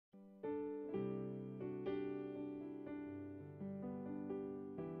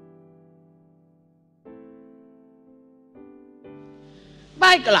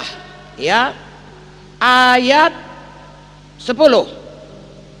Baiklah, ya. Ayat 10.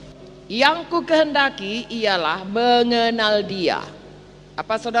 Yang ku kehendaki ialah mengenal Dia.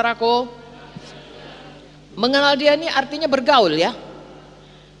 Apa saudaraku? Mengenal Dia ini artinya bergaul ya.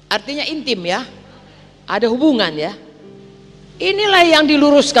 Artinya intim ya. Ada hubungan ya. Inilah yang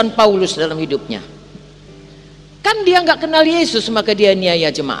diluruskan Paulus dalam hidupnya. Kan dia nggak kenal Yesus maka dia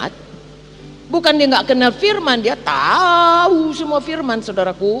niaya jemaat. Bukan dia nggak kenal firman, dia tahu semua firman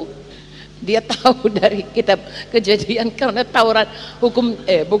saudaraku. Dia tahu dari kitab Kejadian karena Taurat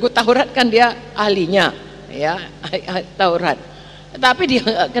buku Taurat kan dia ahlinya ya, Taurat. Tapi dia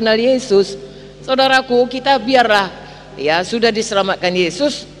nggak kenal Yesus. Saudaraku, kita biarlah ya sudah diselamatkan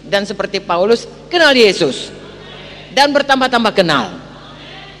Yesus dan seperti Paulus kenal Yesus dan bertambah-tambah kenal.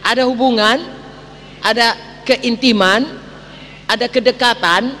 Ada hubungan, ada keintiman, ada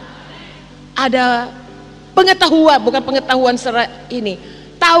kedekatan, ada pengetahuan, bukan pengetahuan ini,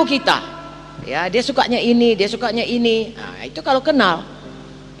 tahu kita ya, dia sukanya ini, dia sukanya ini. Nah, itu kalau kenal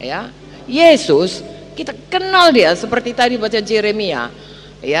ya. Yesus kita kenal dia seperti tadi baca Yeremia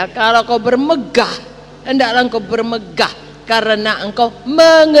ya, kalau kau bermegah hendaklah engkau bermegah karena engkau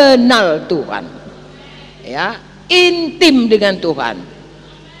mengenal Tuhan ya, intim dengan Tuhan,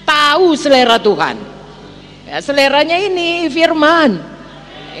 tahu selera Tuhan ya, seleranya ini firman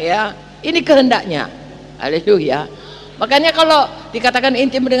ya, ini kehendaknya. Haleluya. Makanya kalau dikatakan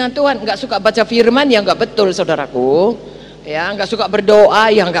intim dengan Tuhan, nggak suka baca firman ya nggak betul saudaraku ya, nggak suka berdoa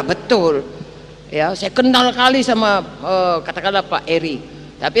ya nggak betul ya. Saya kenal kali sama katakanlah Pak Eri,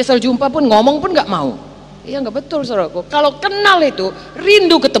 tapi asal jumpa pun ngomong pun nggak mau ya, nggak betul saudaraku. Kalau kenal itu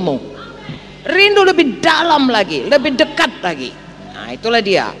rindu ketemu, rindu lebih dalam lagi, lebih dekat lagi. Nah itulah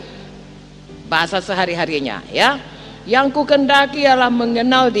dia bahasa sehari-harinya ya. Yang ku kehendaki ialah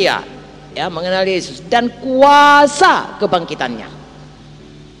mengenal Dia ya, mengenal Yesus dan kuasa kebangkitannya.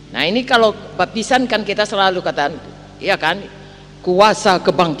 Nah ini kalau baptisan kan kita selalu katakan ya kan, kuasa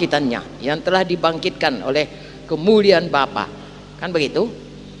kebangkitannya yang telah dibangkitkan oleh kemuliaan Bapa, kan begitu.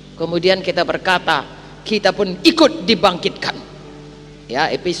 Kemudian kita berkata kita pun ikut dibangkitkan ya,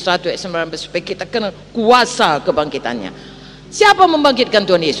 Efesus 1 ayat 19, supaya kita kenal kuasa kebangkitannya. Siapa membangkitkan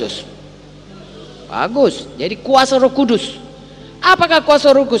Tuhan Yesus? Bagus, jadi kuasa Roh Kudus. Apakah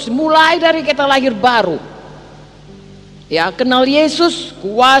kuasa Roh Kudus? Mulai dari kita lahir baru ya, kenal Yesus,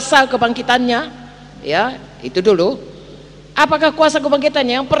 kuasa kebangkitannya ya, itu dulu. Apakah kuasa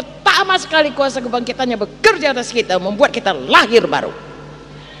kebangkitannya? Yang pertama sekali kuasa kebangkitannya bekerja atas kita, membuat kita lahir baru.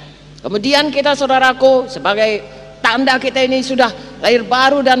 Kemudian kita saudaraku, sebagai tanda kita ini sudah lahir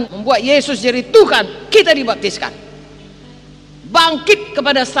baru dan membuat Yesus jadi Tuhan, kita dibaptiskan, bangkit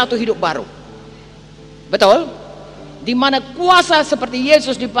kepada satu hidup baru. Betul? Di mana kuasa seperti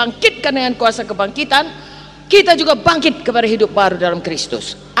Yesus dibangkitkan dengan kuasa kebangkitan, kita juga bangkit kepada hidup baru dalam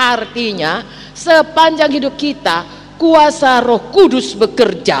Kristus. Artinya sepanjang hidup kita kuasa Roh Kudus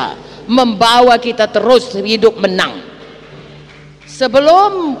bekerja, membawa kita terus hidup menang.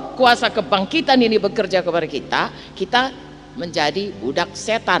 Sebelum kuasa kebangkitan ini bekerja kepada kita, kita menjadi budak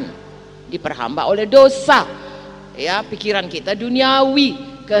setan, diperhamba oleh dosa ya, pikiran kita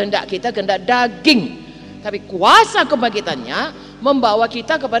duniawi, kehendak kita kehendak daging. Tapi kuasa kebangkitannya membawa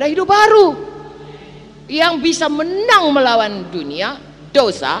kita kepada hidup baru yang bisa menang melawan dunia,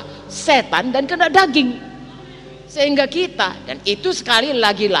 dosa, setan dan kehendak daging. Sehingga kita, dan itu sekali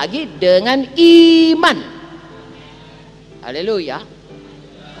lagi-lagi dengan iman. Haleluya.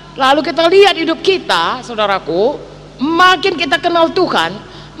 Lalu kita lihat hidup kita saudaraku, makin kita kenal Tuhan,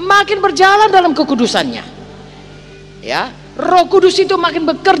 makin berjalan dalam kekudusannya ya. Roh Kudus itu makin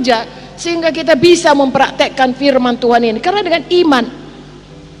bekerja sehingga kita bisa mempraktekkan firman Tuhan ini karena dengan iman.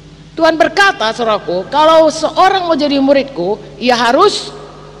 Tuhan berkata saudaraku, kalau seorang mau jadi muridku, ia harus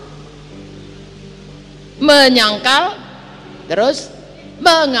menyangkal, terus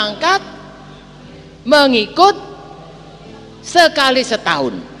mengangkat, mengikut sekali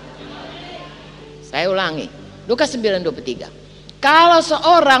setahun. Saya ulangi, Lukas 9:23. Kalau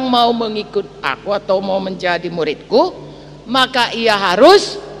seorang mau mengikut aku atau mau menjadi muridku, maka ia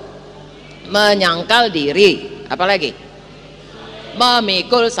harus menyangkal diri, apalagi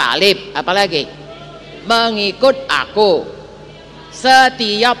memikul salib, apalagi mengikut aku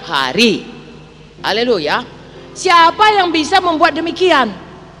setiap hari. Haleluya. Siapa yang bisa membuat demikian?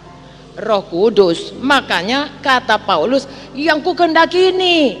 Roh Kudus. Makanya kata Paulus, yang ku kehendaki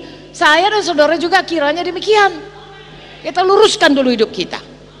ini, saya dan saudara juga kiranya demikian. Kita luruskan dulu hidup kita,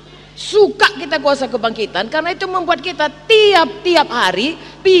 suka kita kuasa kebangkitan, karena itu membuat kita tiap-tiap hari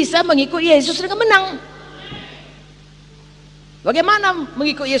bisa mengikut Yesus dengan menang. Bagaimana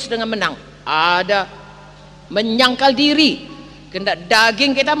mengikut Yesus dengan menang? Ada menyangkal diri, Kehendak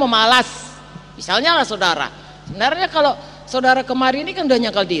daging kita memalas. Misalnya lah saudara, sebenarnya kalau saudara kemarin ini kan udah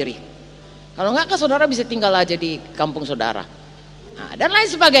nyangkal diri. Kalau enggak kan saudara bisa tinggal aja di kampung saudara. Nah, dan lain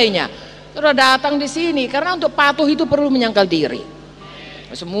sebagainya. Saudara datang di sini karena untuk patuh itu perlu menyangkal diri.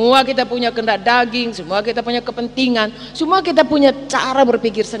 Semua kita punya kehendak daging, semua kita punya kepentingan, semua kita punya cara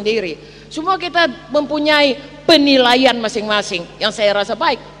berpikir sendiri. Semua kita mempunyai penilaian masing-masing. Yang saya rasa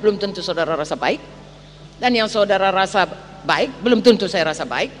baik, belum tentu saudara rasa baik. Dan yang saudara rasa baik, belum tentu saya rasa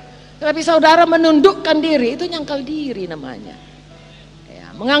baik. Tetapi saudara menundukkan diri, itu nyangkal diri namanya.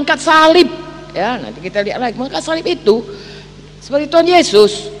 Ya, mengangkat salib, ya nanti kita lihat lagi. Mengangkat salib itu seperti Tuhan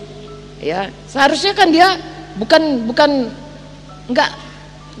Yesus. Ya, seharusnya kan dia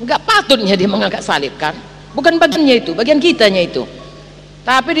enggak patutnya dia mengangkat salib kan, bukan bagiannya itu, bagian kitanya itu,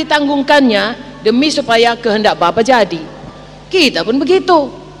 tapi ditanggungkannya demi supaya kehendak Bapa jadi. Kita pun begitu.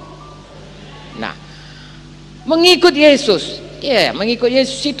 Nah, mengikut Yesus, ya mengikut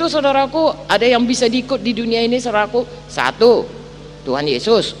Yesus itu saudaraku, ada yang bisa diikut di dunia ini saudaraku. Satu, Tuhan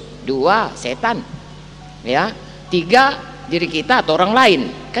Yesus. Dua, setan. Ya, tiga, diri kita atau orang lain.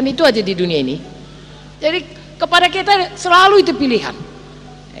 Kan itu aja di dunia ini. Jadi kepada kita selalu itu pilihan.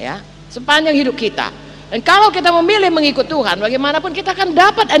 Ya, sepanjang hidup kita. Dan kalau kita memilih mengikut Tuhan, bagaimanapun kita akan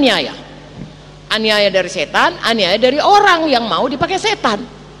dapat aniaya. Aniaya dari setan, aniaya dari orang yang mau dipakai setan.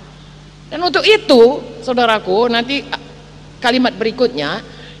 Dan untuk itu, saudaraku, nanti kalimat berikutnya,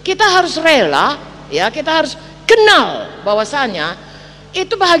 kita harus rela, ya, kita harus kenal bahwasanya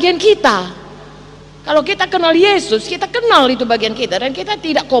itu bagian kita. Kalau kita kenal Yesus, kita kenal itu bagian kita, dan kita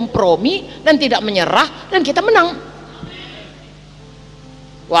tidak kompromi dan tidak menyerah, dan kita menang.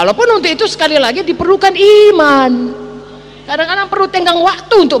 Walaupun untuk itu sekali lagi diperlukan iman. Kadang-kadang perlu tenggang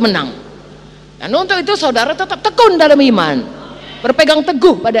waktu untuk menang. Dan untuk itu saudara tetap tekun dalam iman. Berpegang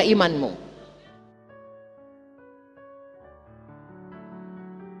teguh pada imanmu.